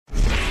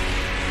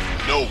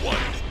No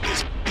one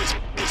is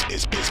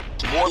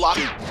more locked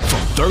in. From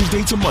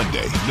Thursday to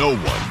Monday, no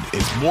one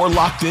is more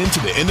locked into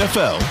the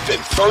NFL than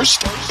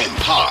First and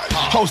Pod.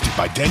 Hosted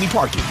by Danny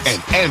Parkins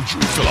and Andrew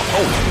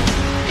Filippone.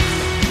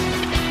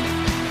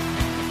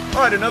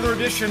 All right, another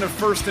edition of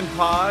First and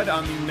Pod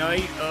on the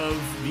night of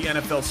the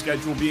NFL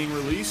schedule being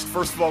released.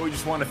 First of all, we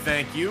just want to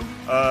thank you.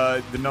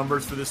 The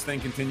numbers for this thing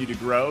continue to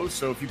grow,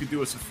 so if you could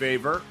do us a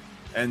favor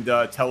and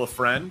tell a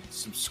friend,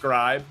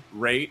 subscribe,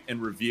 rate,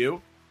 and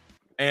review.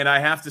 And I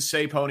have to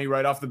say, Pony,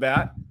 right off the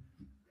bat,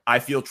 I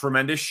feel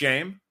tremendous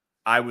shame.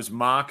 I was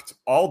mocked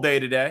all day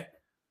today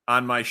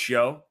on my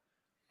show.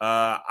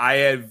 I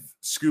have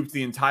scooped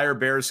the entire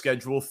Bears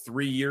schedule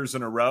 3 years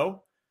in a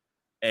row,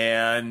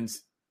 and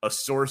a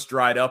source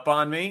dried up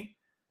on me,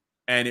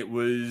 and it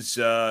was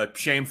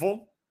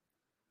shameful,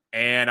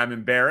 and I'm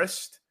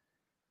embarrassed.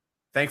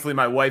 Thankfully,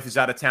 my wife is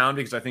out of town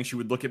because I think she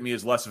would look at me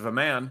as less of a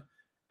man.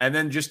 And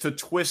then just to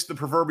twist the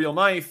proverbial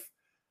knife,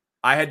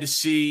 I had to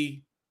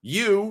see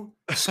you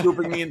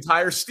scooping the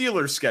entire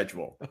Steelers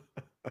schedule.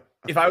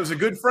 If I was a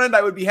good friend,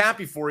 I would be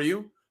happy for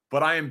you,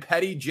 but I am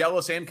petty,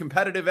 jealous, and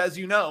competitive, as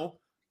you know,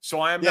 so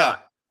I am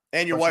not.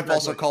 And your wife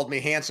also called me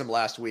handsome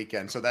last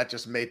weekend, so that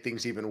just made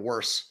things even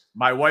worse.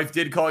 My wife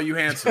did call you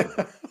handsome.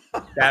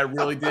 That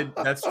really did.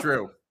 That's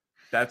true.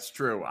 That's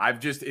true.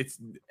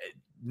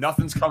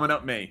 Nothing's coming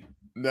up me.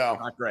 No.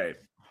 Not great.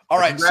 All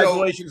right.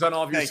 Congratulations on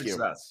all of your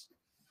success.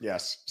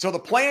 Yes. So the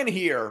plan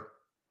here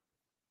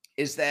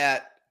is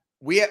that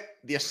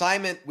the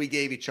assignment we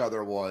gave each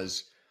other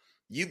was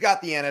you've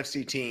got the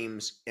NFC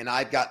teams and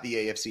I've got the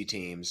AFC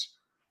teams,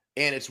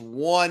 and it's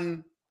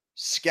one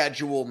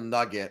schedule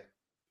nugget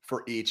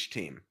for each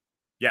team.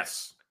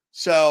 Yes.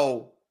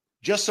 So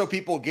just so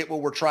people get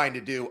what we're trying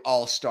to do,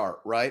 I'll start,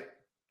 right?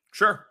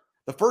 Sure.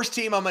 The first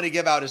team I'm going to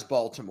give out is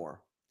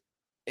Baltimore.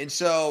 And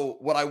so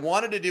what I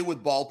wanted to do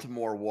with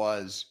Baltimore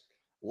was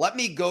let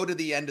me go to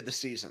the end of the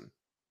season,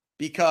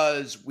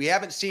 because we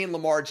haven't seen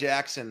Lamar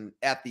Jackson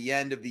at the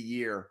end of the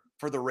year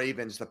for the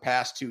Ravens the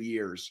past 2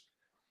 years.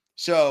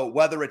 So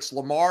whether it's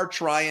Lamar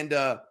trying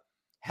to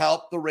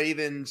help the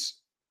Ravens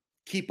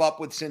keep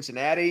up with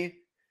Cincinnati,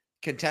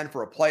 contend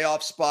for a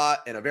playoff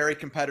spot in a very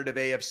competitive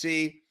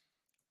AFC,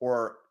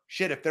 or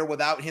shit, if they're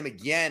without him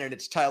again and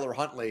it's Tyler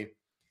Huntley,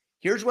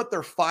 here's what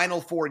their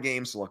final 4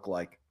 games look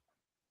like.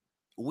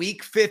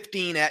 Week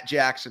 15 at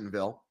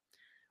Jacksonville,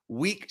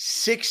 week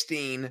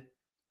 16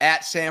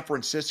 at San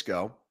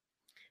Francisco,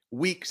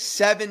 week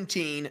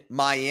 17,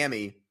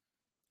 Miami,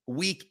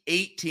 week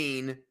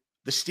 18,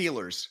 the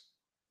Steelers.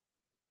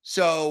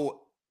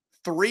 So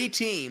 3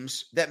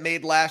 teams that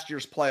made last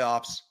year's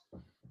playoffs,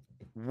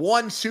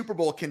 1 Super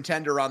Bowl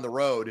contender on the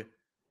road,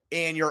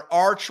 and your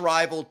arch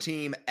rival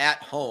team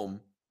at home,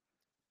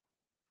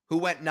 who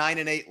went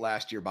 9-8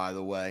 last year, by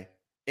the way,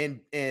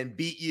 and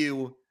beat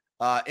you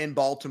in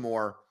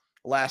Baltimore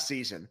last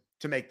season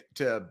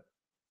to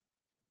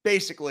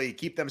basically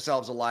keep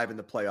themselves alive in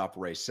the playoff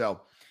race.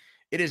 So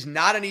it is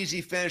not an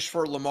easy finish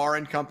for Lamar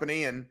and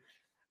company, and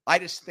I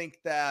just think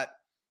that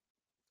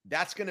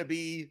that's going to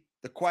be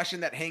the question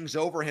that hangs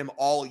over him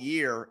all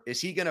year. Is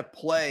he going to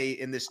play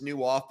in this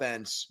new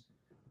offense?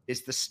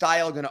 Is the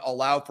style going to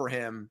allow for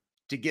him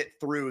to get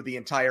through the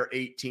entire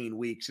 18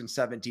 weeks and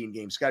 17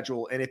 game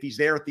schedule? And if he's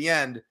there at the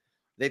end,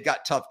 they've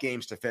got tough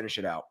games to finish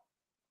it out.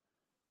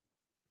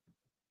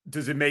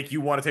 Does it make you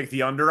want to take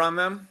the under on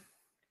them?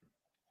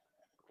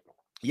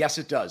 Yes,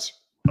 it does.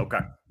 Okay.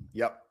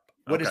 Yep.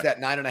 What is that,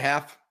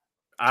 9.5?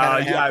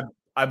 Yeah,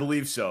 I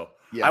believe so.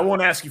 Yeah. I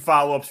won't ask you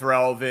follow-ups for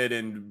all of it,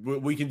 and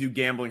we can do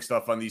gambling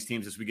stuff on these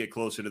teams as we get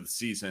closer to the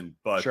season.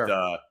 But sure.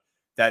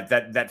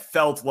 That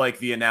felt like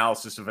the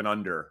analysis of an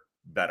under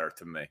better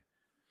to me.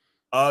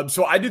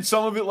 So I did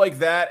some of it like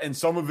that, and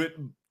some of it,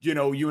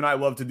 you and I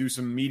love to do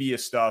some media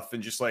stuff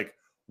and just like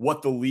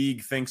what the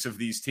league thinks of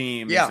these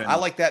teams. Yeah, I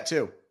like that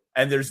too.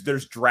 And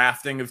there's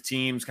drafting of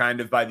teams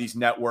kind of by these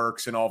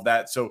networks and all of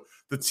that. So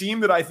the team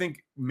that I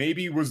think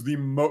maybe was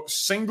the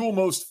single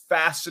most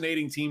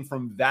fascinating team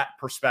from that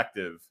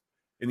perspective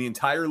in the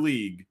entire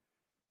league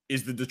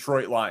is the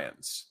Detroit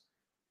Lions,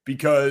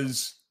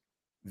 because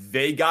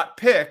they got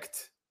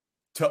picked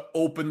to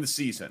open the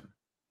season.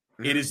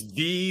 Mm-hmm. It is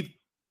the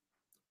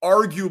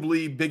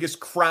arguably biggest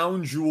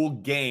crown jewel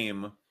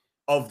game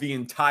of the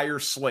entire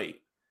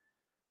slate.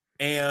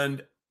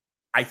 And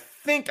I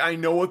think I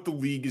know what the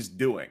league is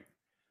doing.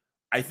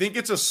 I think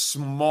it's a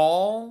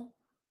small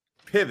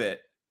pivot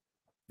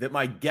that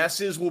my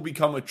guess is will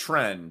become a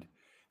trend,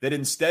 that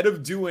instead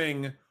of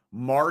doing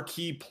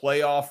marquee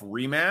playoff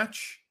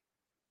rematch,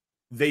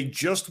 they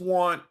just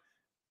want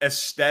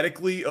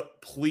aesthetically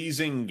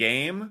pleasing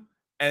game,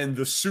 and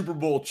the Super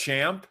Bowl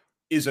champ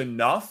is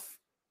enough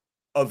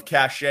of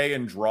cachet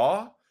and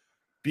draw,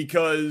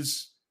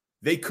 because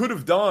they could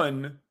have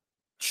done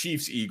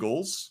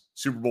Chiefs-Eagles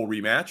Super Bowl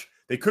rematch.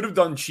 They could have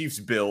done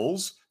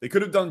Chiefs-Bills. They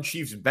could have done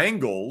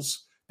Chiefs-Bengals.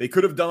 They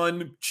could have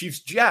done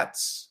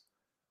Chiefs-Jets.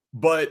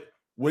 But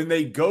when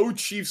they go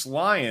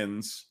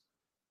Chiefs-Lions,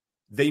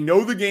 they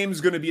know the game is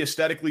going to be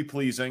aesthetically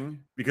pleasing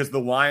because the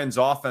Lions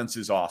offense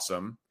is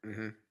awesome.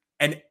 Mm-hmm.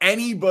 And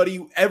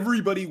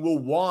everybody will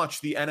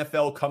watch the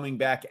NFL coming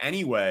back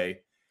anyway.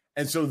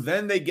 And so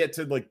then they get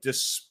to like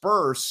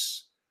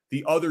disperse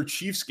the other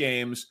Chiefs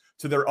games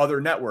to their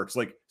other networks.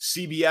 Like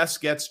CBS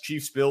gets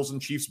Chiefs Bills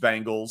and Chiefs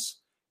Bengals.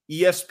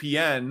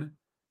 ESPN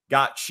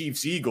got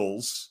Chiefs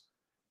Eagles.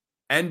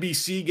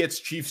 NBC gets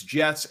Chiefs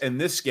Jets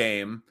and this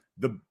game.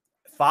 The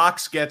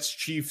Fox gets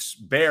Chiefs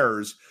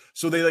Bears.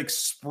 So they like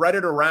spread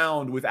it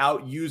around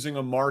without using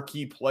a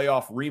marquee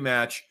playoff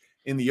rematch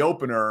in the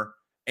opener.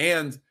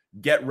 And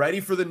get ready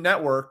for the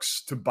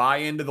networks to buy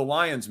into the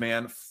Lions,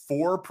 man.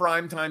 4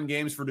 primetime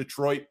games for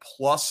Detroit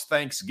plus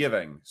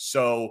Thanksgiving.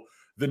 So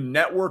the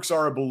networks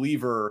are a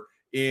believer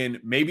in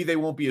maybe they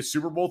won't be a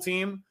Super Bowl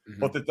team,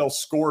 but that they'll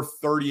score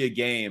 30 a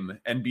game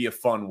and be a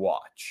fun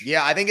watch.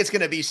 Yeah, I think it's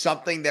going to be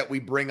something that we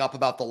bring up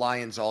about the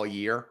Lions all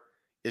year,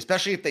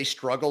 especially if they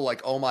struggle.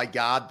 Like, oh my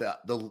God,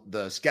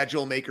 the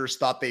schedule makers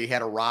thought they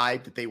had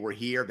arrived, that they were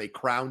here. They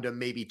crowned them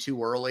maybe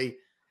too early.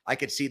 I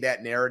could see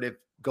that narrative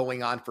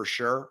going on for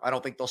sure. I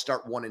don't think they'll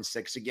start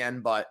 1-6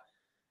 again, but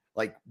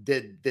like,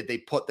 did they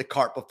put the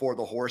cart before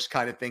the horse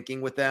kind of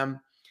thinking with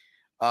them?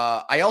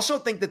 I also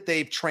think that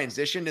they've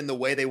transitioned in the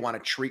way they want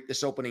to treat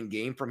this opening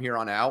game from here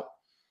on out.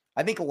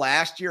 I think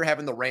last year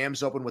having the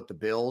Rams open with the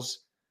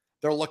Bills,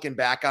 they're looking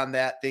back on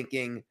that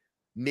thinking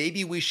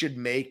maybe we should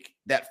make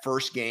that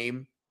first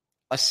game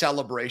a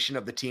celebration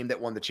of the team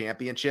that won the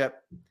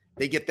championship.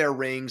 They get their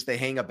rings, they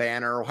hang a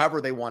banner, or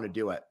however they want to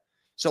do it.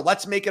 So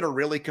let's make it a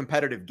really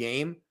competitive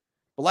game,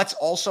 but let's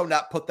also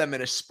not put them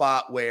in a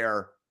spot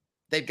where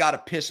they've got to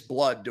piss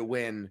blood to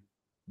win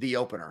the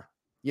opener,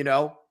 you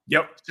know?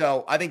 Yep.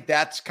 So I think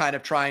that's kind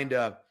of trying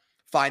to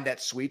find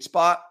that sweet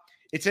spot.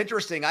 It's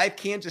interesting. I have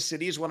Kansas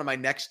City as one of my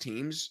next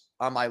teams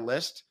on my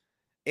list,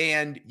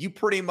 and you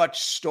pretty much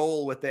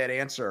stole with that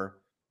answer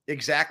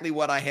exactly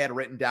what I had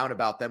written down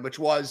about them, which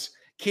was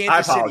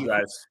Kansas City. I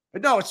apologize.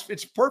 No,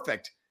 it's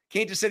perfect.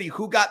 Kansas City,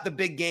 who got the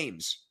big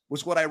games,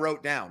 was what I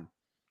wrote down.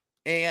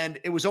 And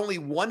it was only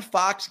one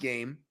Fox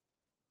game.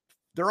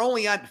 They're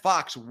only on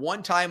Fox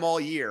one time all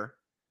year.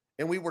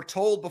 And we were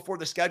told before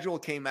the schedule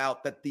came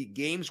out that the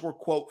games were,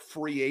 quote,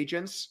 free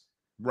agents.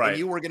 Right. And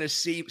you were going to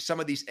see some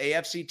of these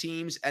AFC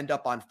teams end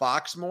up on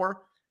Fox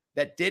more.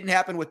 That didn't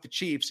happen with the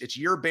Chiefs. It's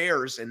your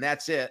Bears, and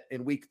that's it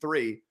in week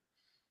 3.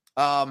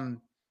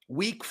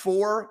 Week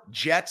 4,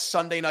 Jets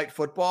Sunday Night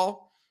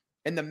Football.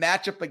 And the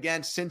matchup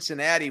against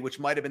Cincinnati, which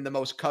might have been the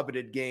most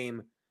coveted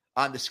game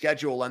on the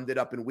schedule, ended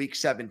up in week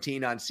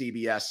 17 on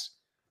CBS.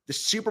 The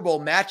Super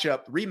Bowl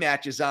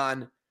rematch is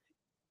on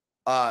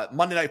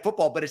Monday Night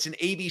Football, but it's an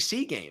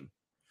ABC game,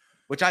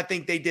 which I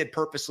think they did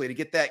purposely to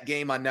get that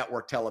game on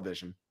network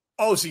television.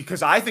 Oh, see,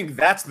 because I think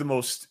that's the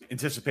most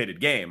anticipated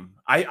game.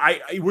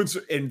 I would,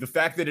 and the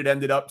fact that it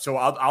ended up. So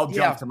I'll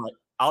jump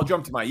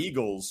to my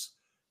Eagles,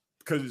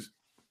 because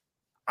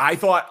I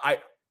thought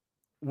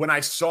when I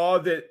saw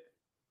that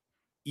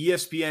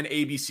ESPN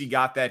ABC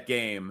got that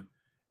game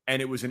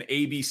and it was an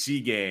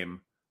ABC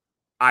game,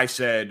 I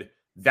said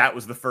that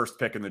was the first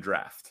pick in the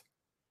draft.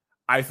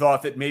 I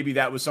thought that maybe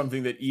that was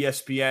something that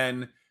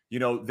ESPN,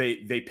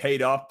 they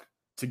paid up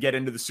to get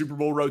into the Super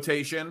Bowl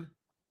rotation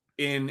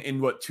in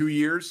what, 2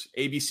 years?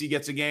 ABC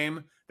gets a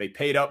game. They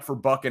paid up for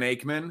Buck and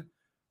Aikman.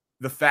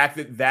 The fact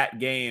that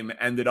game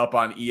ended up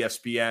on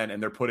ESPN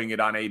and they're putting it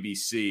on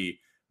ABC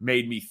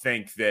made me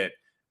think that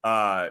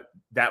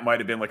that might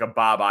have been like a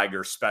Bob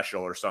Iger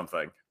special or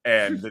something.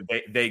 And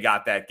they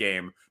got that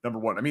game, number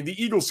one. I mean,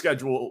 the Eagles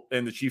schedule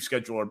and the Chiefs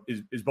schedule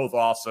is both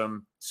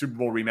awesome. Super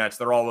Bowl rematch,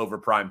 they're all over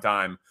prime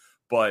time.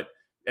 But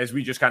as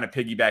we just kind of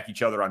piggyback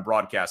each other on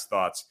broadcast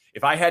thoughts,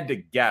 if I had to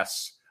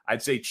guess,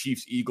 I'd say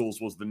Chiefs Eagles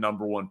was the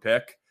number one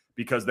pick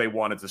because they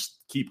wanted to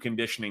keep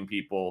conditioning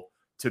people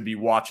to be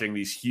watching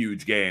these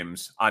huge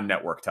games on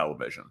network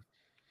television.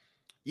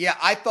 Yeah,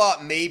 I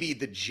thought maybe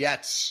the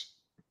Jets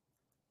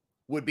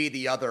would be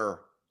the other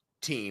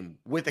team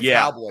with the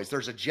Cowboys.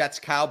 There's a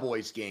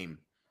Jets-Cowboys game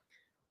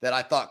that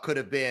I thought could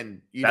have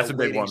been, that's a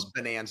big one.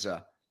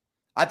 Bonanza.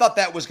 I thought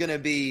that was going to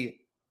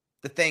be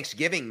the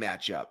Thanksgiving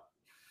matchup.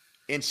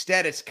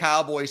 Instead, it's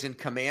Cowboys and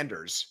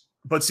Commanders.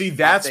 But see,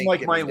 that's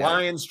like my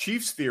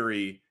Lions-Chiefs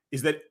theory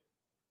is that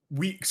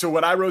so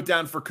what I wrote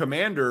down for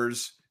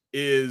Commanders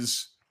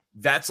is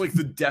that's like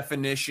the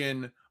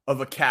definition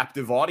of a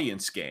captive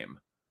audience game.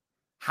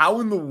 How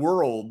in the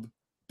world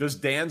does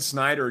Dan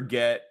Snyder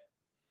get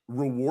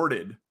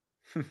rewarded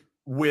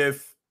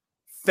with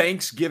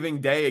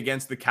Thanksgiving Day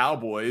against the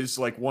Cowboys,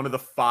 like one of the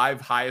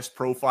 5 highest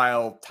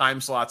profile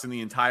time slots in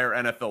the entire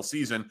NFL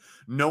season?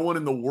 No one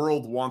in the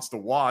world wants to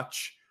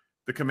watch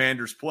the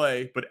Commanders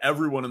play, but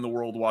everyone in the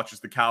world watches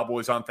the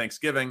Cowboys on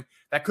Thanksgiving.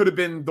 That could have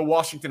been the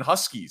Washington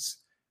Huskies,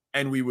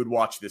 and we would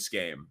watch this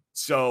game.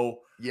 So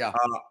yeah,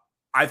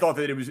 I thought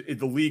that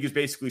the league is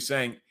basically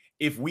saying,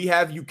 if we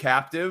have you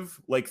captive,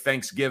 like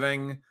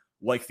Thanksgiving,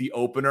 like the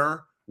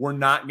opener, we're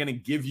not going to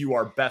give you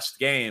our best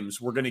games.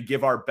 We're going to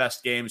give our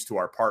best games to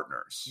our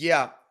partners.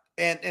 Yeah.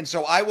 And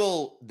so I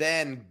will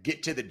then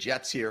get to the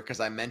Jets here because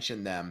I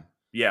mentioned them.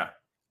 Yeah.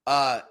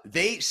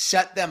 They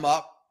set them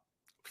up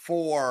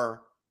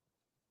for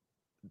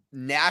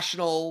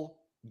national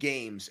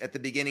games at the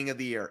beginning of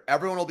the year.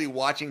 Everyone will be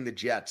watching the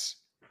Jets.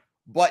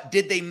 But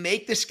did they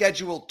make the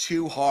schedule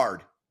too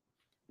hard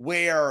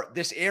where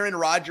this Aaron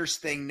Rodgers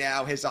thing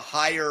now has a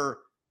higher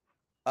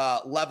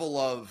level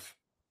of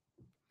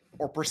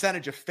or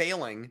percentage of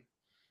failing,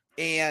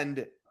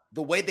 and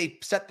the way they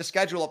set the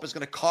schedule up is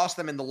going to cost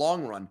them in the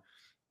long run?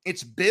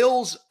 It's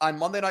Bills on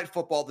Monday Night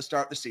Football to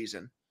start the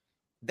season.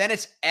 Then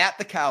it's at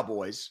the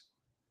Cowboys.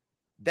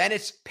 Then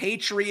it's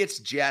Patriots,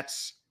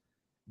 Jets.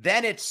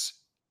 Then it's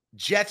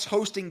Jets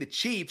hosting the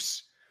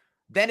Chiefs.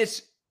 Then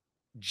it's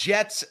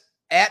Jets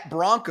at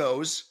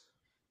Broncos.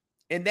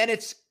 And then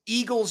it's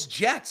Eagles,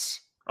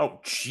 Jets. Oh,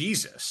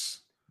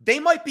 Jesus. They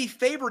might be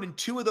favored in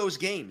 2 of those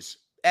games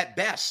at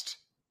best.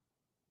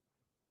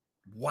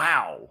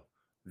 Wow.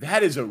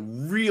 That is a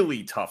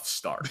really tough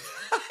start.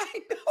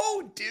 I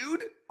know,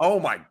 dude. Oh,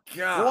 my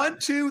God. 1,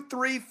 2,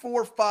 3,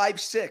 4,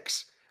 5,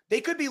 6. They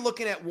could be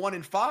looking at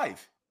 1-5.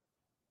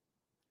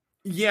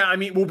 Yeah, I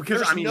mean, well,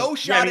 because there's no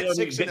shot at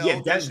 6-0.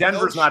 Yeah,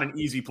 Denver's not an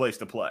easy place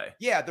to play.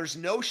 Yeah, there's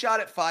no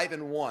shot at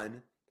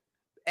 5-1.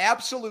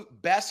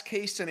 Absolute best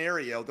case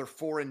scenario, they're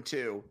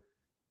 4-2,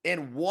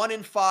 and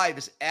 1-5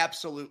 is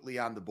absolutely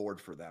on the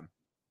board for them.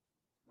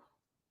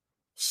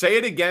 Say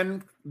it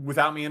again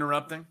without me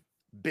interrupting.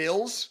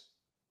 Bills,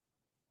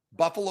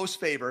 Buffalo's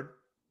favored.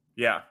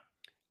 Yeah.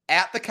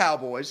 At the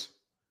Cowboys,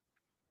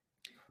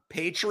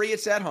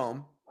 Patriots at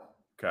home.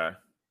 Okay.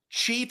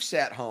 Chiefs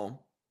at home.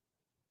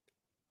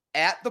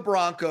 At the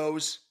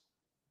Broncos,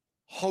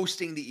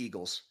 hosting the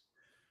Eagles.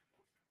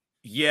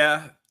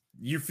 Yeah,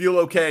 you feel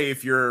okay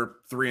if you're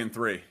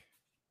 3-3.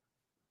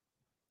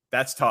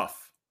 That's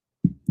tough.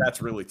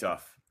 That's really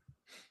tough.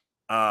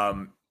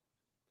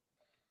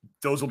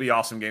 Those will be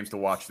awesome games to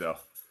watch, though.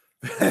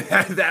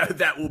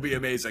 that will be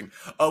amazing.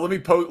 Let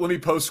me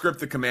postscript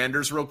the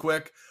Commanders real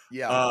quick.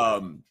 Yeah.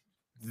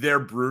 They're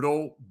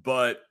brutal,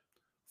 but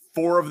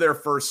 4 of their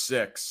first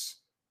 6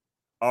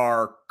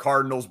 are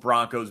Cardinals,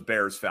 Broncos,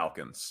 Bears,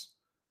 Falcons.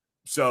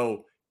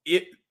 So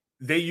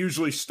they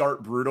usually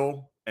start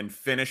brutal and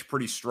finish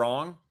pretty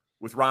strong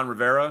with Ron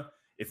Rivera.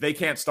 If they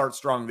can't start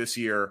strong this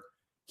year,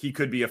 he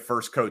could be a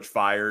first coach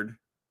fired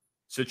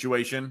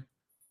situation,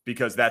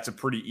 because that's a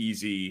pretty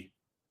easy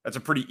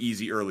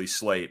early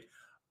slate.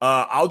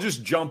 I'll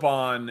just jump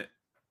on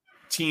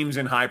teams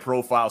in high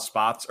profile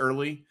spots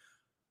early.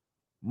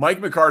 Mike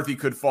McCarthy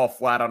could fall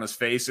flat on his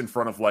face in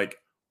front of like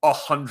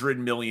 100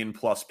 million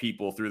plus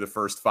people through the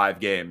first 5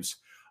 games.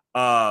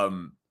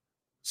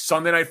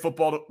 Sunday Night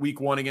Football week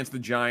 1 against the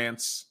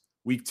Giants.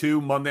 Week 2,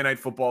 Monday Night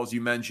Football, as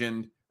you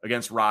mentioned,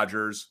 against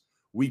Rodgers.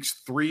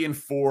 Weeks 3 and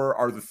 4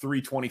 are the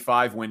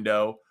 325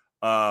 window.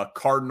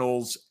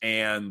 Cardinals,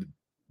 and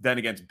then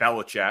against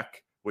Belichick,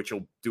 which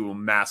will do a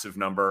massive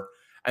number.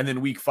 And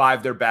then week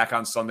 5, they're back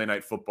on Sunday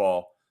Night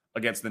Football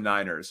against the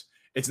Niners.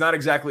 It's not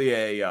exactly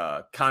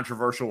a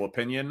controversial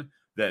opinion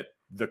that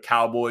the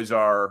Cowboys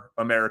are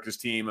America's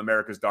team,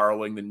 America's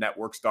darling, the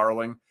network's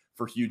darling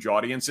for huge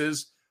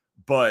audiences,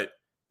 but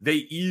they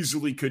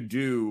easily could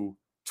do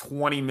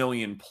 20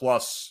 million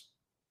plus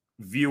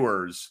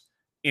viewers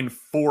in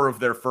 4 of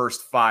their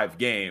first 5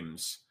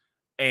 games,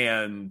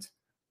 and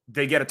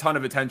they get a ton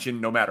of attention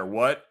no matter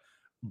what.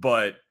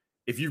 But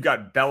if you've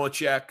got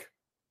Belichick,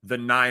 the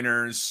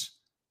Niners,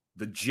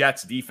 the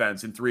Jets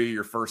defense in 3 of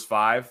your first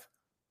 5,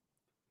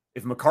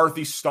 if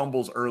McCarthy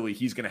stumbles early,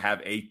 he's going to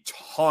have a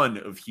ton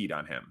of heat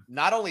on him.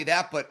 Not only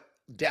that, but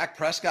Dak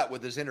Prescott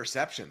with his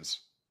interceptions.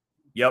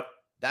 Yep.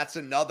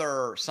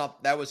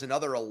 That was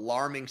another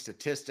alarming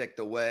statistic,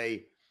 the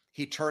way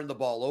he turned the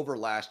ball over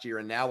last year.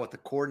 And now with the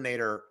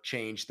coordinator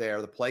change there,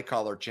 the play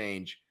caller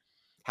change,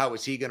 how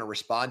is he going to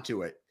respond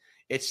to it?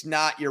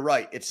 You're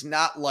right. It's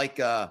not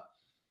a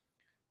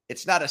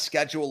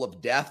schedule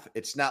of death.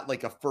 It's not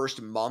like a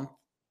first month,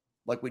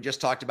 like we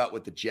just talked about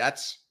with the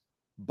Jets,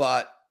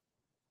 but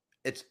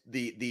it's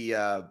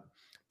the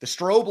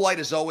strobe light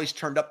is always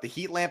turned up. The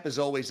heat lamp is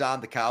always on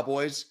the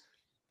Cowboys,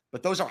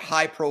 but those are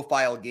high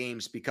profile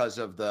games because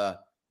of the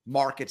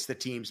markets the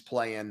teams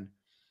play in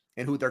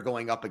and who they're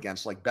going up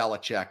against, like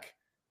Belichick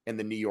and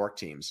the New York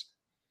teams.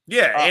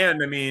 Yeah.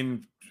 And I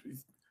mean,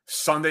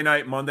 Sunday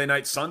night, Monday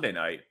night, Sunday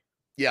night,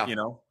 yeah,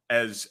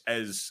 as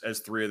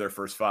 3 of their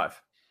first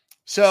 5.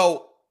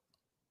 So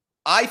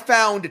I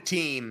found a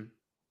team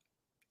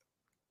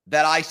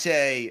that I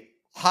say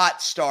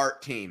hot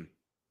start team.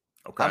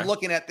 Okay. I'm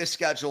looking at this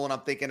schedule and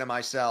I'm thinking to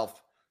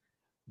myself,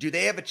 do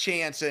they have a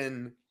chance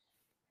in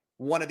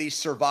one of these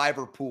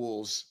survivor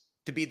pools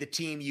to be the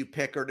team you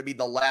pick or to be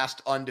the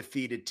last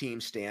undefeated team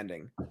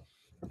standing?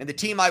 And the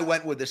team I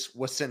went with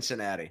was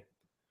Cincinnati.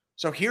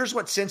 So here's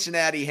what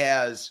Cincinnati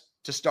has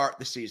to start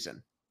the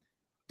season.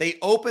 They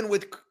open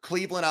with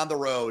Cleveland on the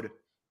road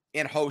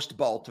and host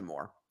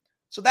Baltimore.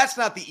 So that's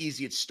not the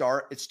easiest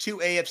start. It's 2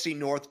 AFC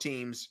North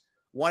teams.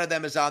 One of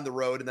them is on the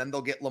road, and then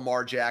they'll get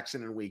Lamar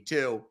Jackson in week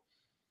 2.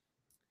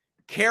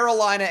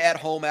 Carolina at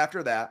home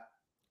after that,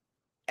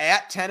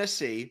 at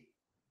Tennessee,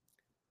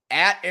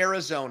 at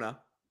Arizona,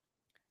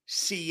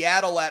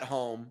 Seattle at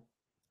home,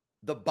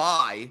 the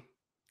bye,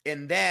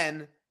 and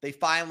then they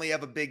finally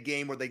have a big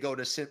game where they go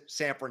to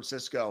San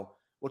Francisco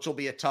which will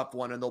be a tough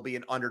one, and they'll be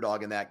an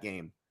underdog in that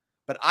game.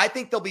 But I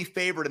think they'll be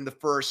favored in the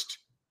first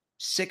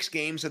 6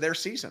 games of their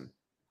season.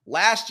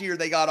 Last year,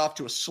 they got off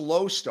to a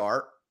slow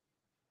start.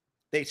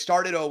 They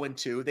started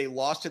 0-2. They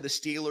lost to the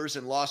Steelers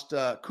and lost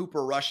to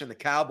Cooper Rush and the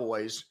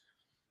Cowboys,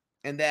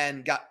 and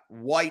then got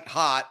white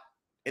hot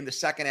in the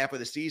second half of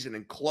the season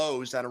and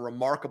closed on a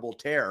remarkable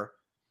tear.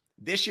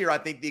 This year, I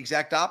think the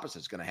exact opposite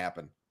is going to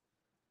happen.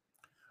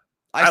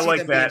 I see like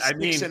them that.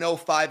 being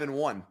 6-0,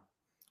 5-1.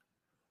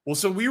 Well,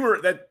 so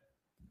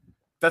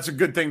that's a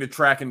good thing to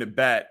track and to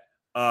bet.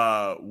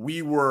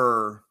 We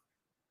were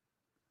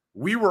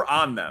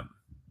on them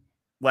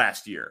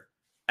last year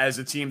as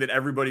a team that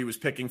everybody was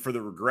picking for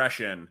the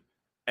regression,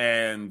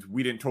 and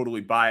we didn't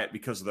totally buy it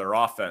because of their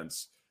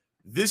offense.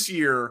 This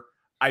year,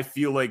 I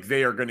feel like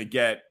they are going to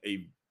get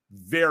a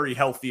very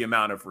healthy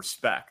amount of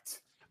respect.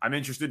 I'm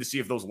interested to see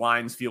if those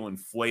lines feel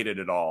inflated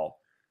at all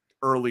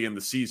early in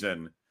the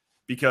season,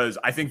 because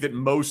I think that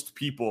most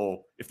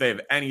people, if they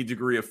have any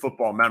degree of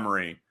football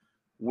memory,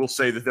 will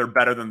say that they're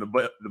better than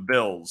the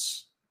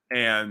Bills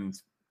and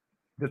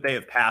that they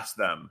have passed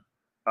them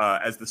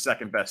as the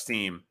second best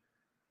team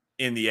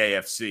in the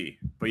AFC.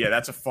 But yeah,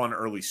 that's a fun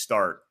early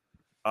start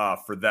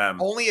for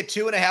them. Only a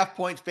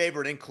 2.5-point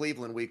favorite in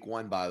Cleveland week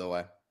 1, by the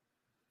way.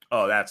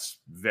 Oh, that's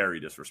very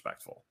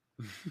disrespectful.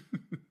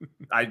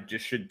 I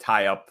just should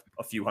tie up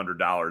a few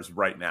 $100s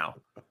right now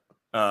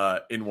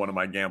in one of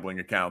my gambling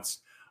accounts.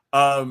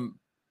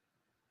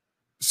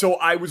 So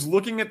I was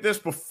looking at this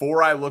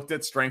before I looked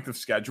at strength of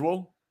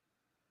schedule,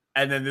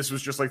 and then this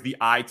was just like the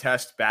eye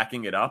test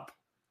backing it up.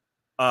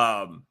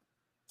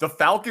 The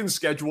Falcons'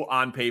 schedule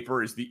on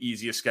paper is the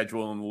easiest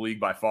schedule in the league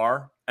by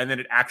far, and then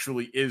it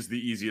actually is the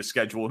easiest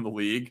schedule in the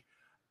league.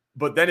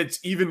 But then it's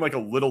even like a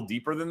little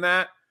deeper than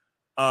that.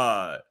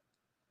 The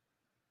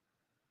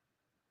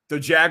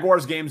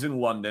Jaguars game's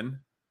in London,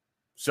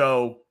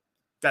 so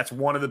that's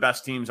one of the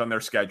best teams on their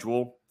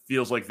schedule.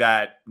 Feels like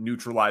that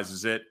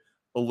neutralizes it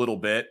a little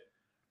bit.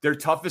 Their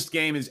toughest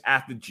game is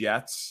at the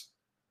Jets,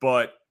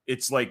 but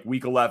it's like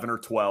week 11 or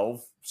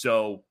 12,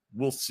 so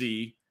we'll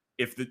see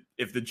if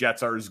the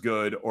Jets are as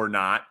good or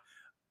not.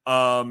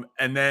 And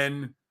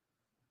then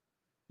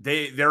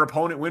their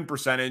opponent win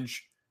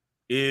percentage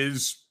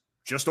is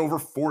just over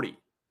 40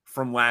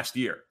 from last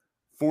year.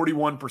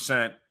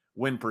 41%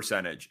 win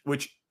percentage,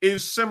 which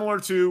is similar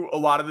to a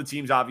lot of the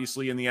teams,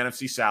 obviously, in the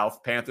NFC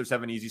South. Panthers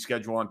have an easy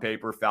schedule on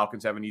paper.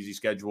 Falcons have an easy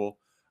schedule.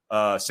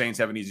 Saints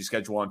have an easy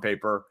schedule on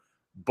paper.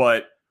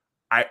 But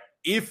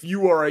if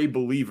you are a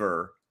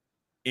believer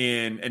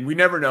in, and we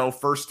never know,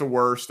 first to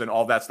worst and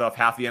all that stuff,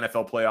 half the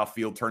NFL playoff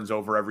field turns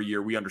over every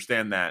year. We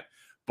understand that.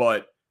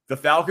 But the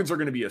Falcons are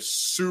going to be a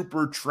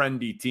super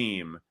trendy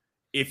team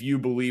if you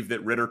believe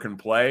that Ridder can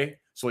play.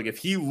 So, like, if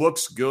he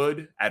looks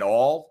good at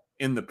all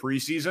in the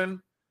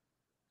preseason,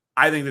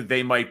 I think that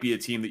they might be a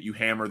team that you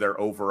hammer their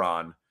over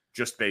on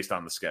just based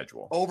on the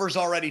schedule. Over's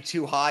already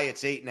too high.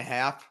 It's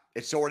 8.5.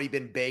 It's already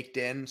been baked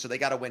in. So they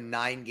got to win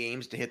 9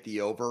 games to hit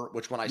the over,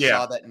 which when I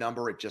saw that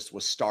number, it just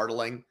was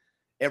startling.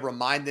 It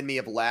reminded me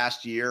of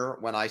last year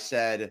when I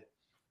said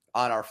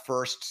on our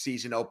first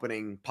season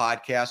opening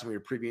podcast, when we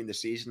were previewing the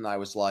season, I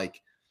was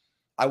like,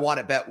 I want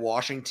to bet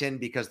Washington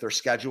because their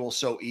schedule is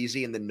so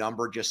easy and the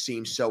number just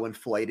seems so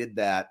inflated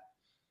that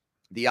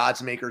the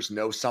odds makers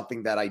know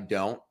something that I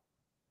don't.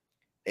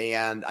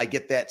 And I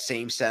get that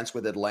same sense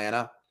with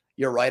Atlanta.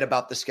 You're right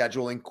about the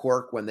scheduling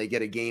quirk when they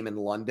get a game in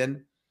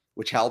London,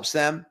 which helps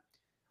them,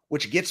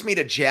 which gets me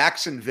to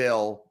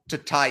Jacksonville to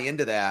tie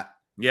into that.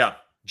 Yeah.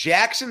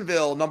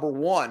 Jacksonville, number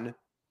 1,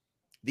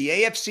 the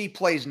AFC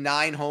plays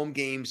 9 home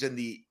games and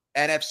the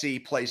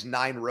NFC plays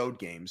 9 road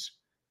games.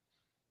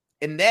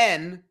 And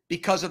then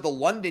because of the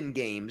London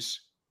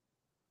games,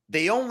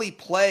 they only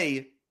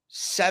play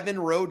 7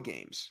 road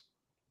games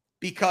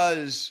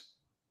because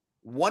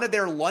one of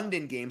their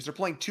London games, they're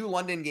playing 2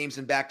 London games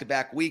in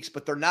back-to-back weeks,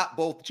 but they're not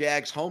both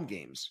Jags home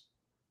games.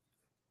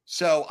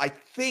 So I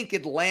think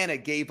Atlanta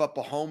gave up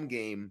a home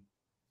game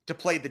to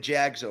play the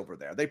Jags over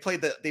there. They play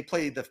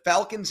the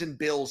Falcons and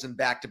Bills in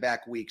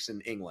back-to-back weeks in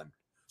England.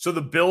 So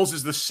the Bills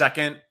is the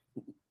second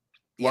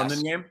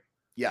London game?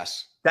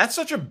 Yes. That's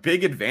such a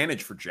big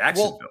advantage for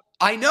Jacksonville. Well,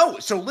 I know.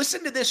 So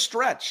listen to this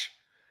stretch.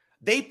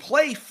 They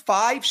play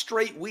 5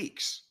 straight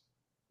weeks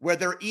where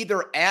they're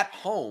either at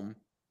home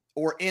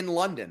or in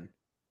London.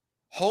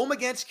 Home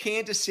against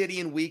Kansas City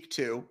in week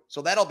 2.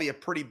 So that'll be a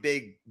pretty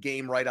big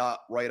game right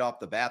off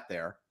the bat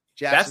there.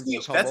 That's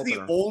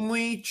the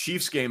only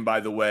Chiefs game, by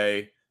the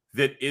way,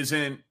 that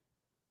isn't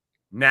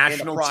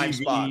national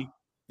TV,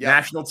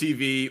 national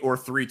TV or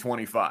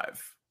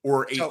 325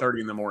 or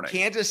 8:30 in the morning.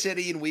 Kansas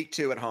City in week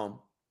 2 at home.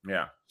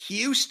 Yeah.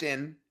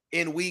 Houston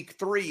in week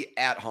 3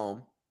 at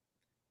home.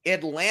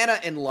 Atlanta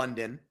in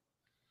London.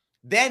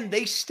 Then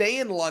they stay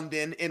in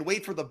London and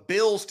wait for the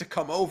Bills to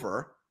come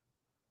over,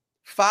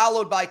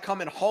 followed by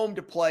coming home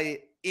to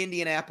play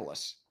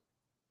Indianapolis.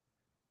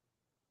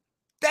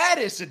 That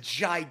is a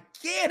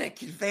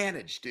gigantic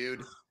advantage,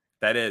 dude.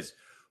 That is.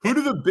 Who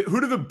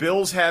do the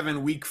Bills have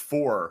in week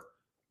 4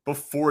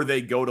 before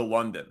they go to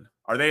London?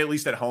 Are they at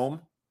least at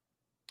home?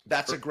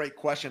 That's a great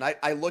question.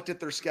 I looked at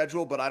their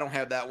schedule, but I don't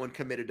have that one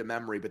committed to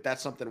memory, but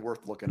that's something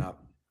worth looking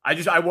up.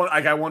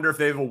 I wonder if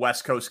they have a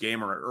West Coast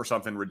game or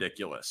something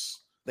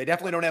ridiculous. They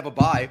definitely don't have a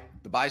bye.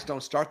 The byes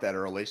don't start that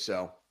early,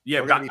 so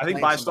yeah. I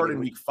think byes start in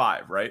week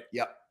 5, right?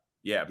 Yep.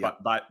 Yeah, yep.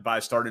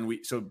 Byes start in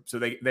week. So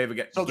they have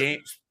a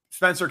game.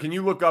 Spencer, can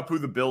you look up who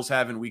the Bills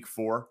have in week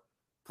 4,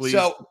 please?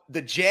 So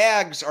the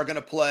Jags are going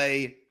to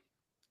play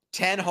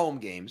 10 home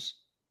games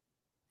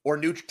or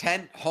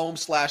 10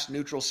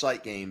 home/neutral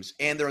site games,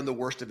 and they're in the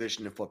worst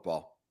division in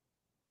football.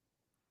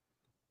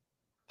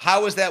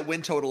 How is that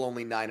win total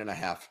only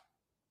 9.5?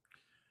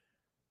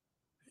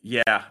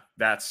 Yeah,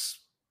 that's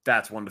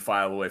one to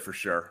file away for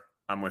sure.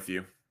 I'm with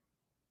you.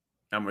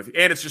 And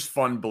it's just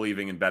fun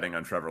believing and betting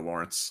on Trevor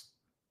Lawrence.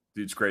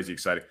 Dude's crazy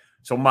exciting.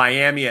 So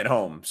Miami at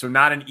home. So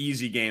not an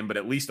easy game, but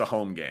at least a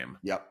home game.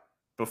 Yep.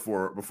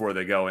 Before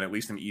they go, and at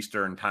least an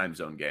Eastern time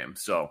zone game.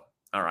 So,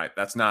 all right,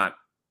 that's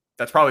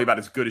probably about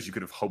as good as you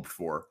could have hoped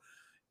for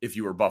if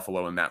you were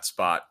Buffalo in that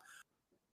spot.